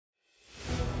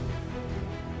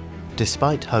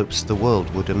Despite hopes the world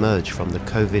would emerge from the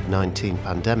COVID-19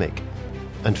 pandemic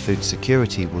and food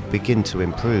security would begin to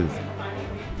improve,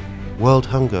 world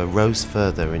hunger rose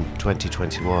further in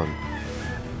 2021.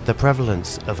 The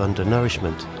prevalence of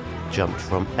undernourishment jumped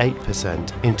from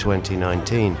 8% in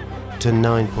 2019 to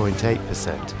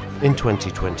 9.8% in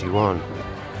 2021.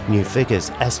 New figures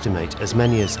estimate as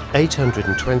many as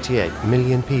 828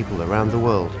 million people around the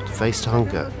world faced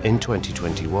hunger in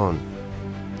 2021.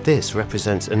 This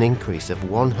represents an increase of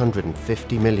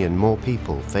 150 million more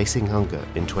people facing hunger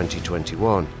in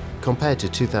 2021 compared to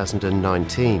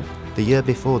 2019, the year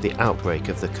before the outbreak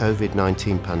of the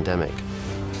COVID-19 pandemic.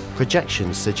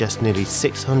 Projections suggest nearly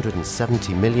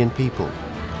 670 million people,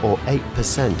 or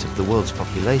 8% of the world's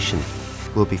population,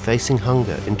 will be facing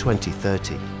hunger in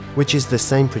 2030, which is the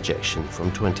same projection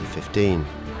from 2015,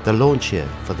 the launch year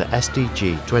for the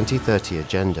SDG 2030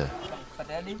 agenda.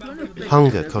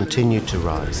 Hunger continued to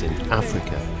rise in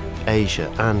Africa, Asia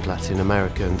and Latin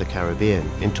America and the Caribbean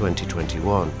in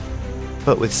 2021,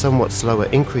 but with somewhat slower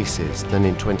increases than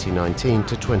in 2019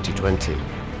 to 2020.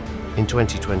 In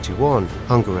 2021,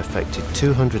 hunger affected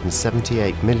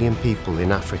 278 million people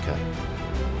in Africa,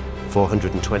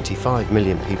 425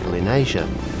 million people in Asia,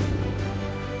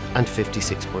 and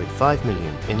 56.5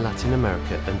 million in Latin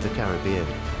America and the Caribbean.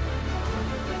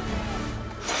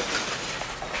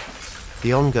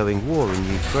 The ongoing war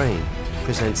in Ukraine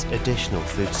presents additional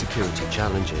food security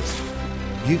challenges.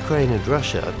 Ukraine and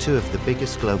Russia are two of the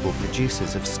biggest global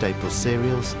producers of staple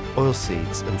cereals,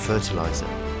 oilseeds and fertilizer.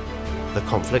 The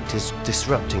conflict is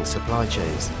disrupting supply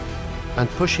chains and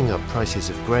pushing up prices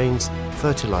of grains,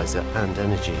 fertilizer and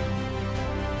energy.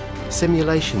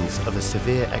 Simulations of a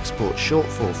severe export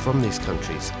shortfall from these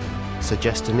countries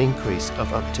suggest an increase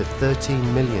of up to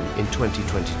 13 million in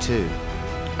 2022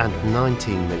 and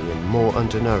 19 million more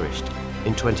undernourished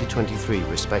in 2023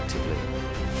 respectively.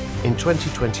 In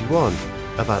 2021,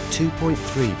 about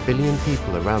 2.3 billion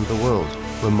people around the world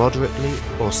were moderately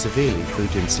or severely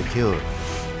food insecure.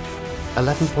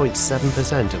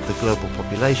 11.7% of the global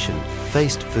population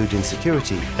faced food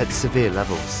insecurity at severe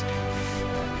levels.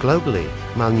 Globally,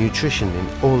 malnutrition in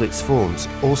all its forms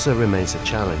also remains a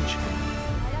challenge,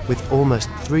 with almost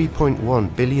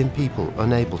 3.1 billion people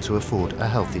unable to afford a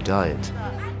healthy diet.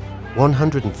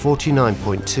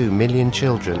 149.2 million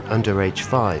children under age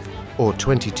 5, or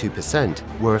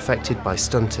 22%, were affected by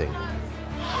stunting,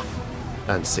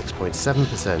 and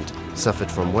 6.7%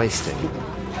 suffered from wasting.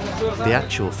 The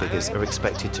actual figures are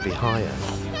expected to be higher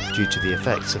due to the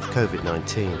effects of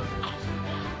COVID-19.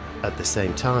 At the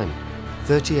same time,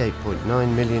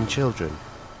 38.9 million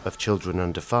children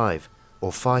under 5,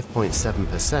 or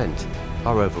 5.7%,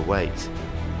 are overweight.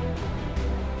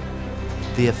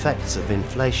 The effects of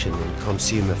inflation in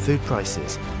consumer food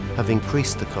prices have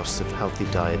increased the costs of healthy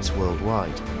diets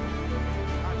worldwide.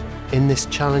 In this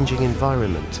challenging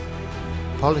environment,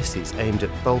 policies aimed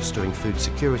at bolstering food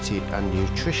security and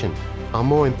nutrition are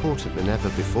more important than ever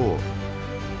before.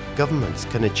 Governments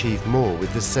can achieve more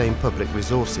with the same public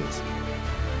resources.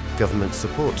 Government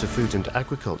support to food and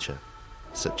agriculture,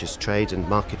 such as trade and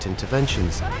market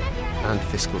interventions, and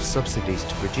fiscal subsidies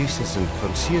to producers and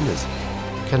consumers,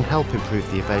 can help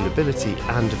improve the availability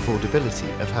and affordability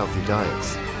of healthy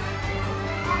diets.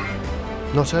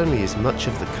 Not only is much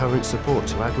of the current support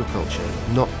to agriculture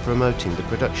not promoting the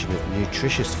production of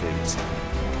nutritious foods,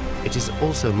 it is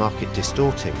also market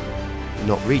distorting,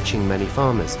 not reaching many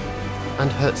farmers,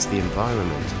 and hurts the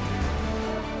environment.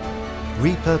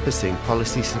 Repurposing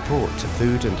policy support to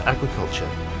food and agriculture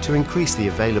to increase the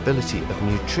availability of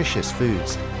nutritious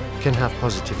foods can have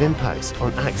positive impacts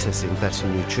on accessing better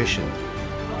nutrition.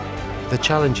 The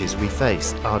challenges we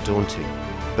face are daunting,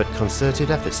 but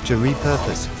concerted efforts to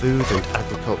repurpose food and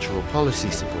agricultural policy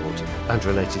support and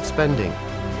related spending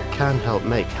can help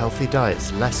make healthy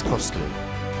diets less costly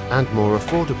and more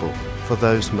affordable for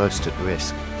those most at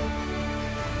risk.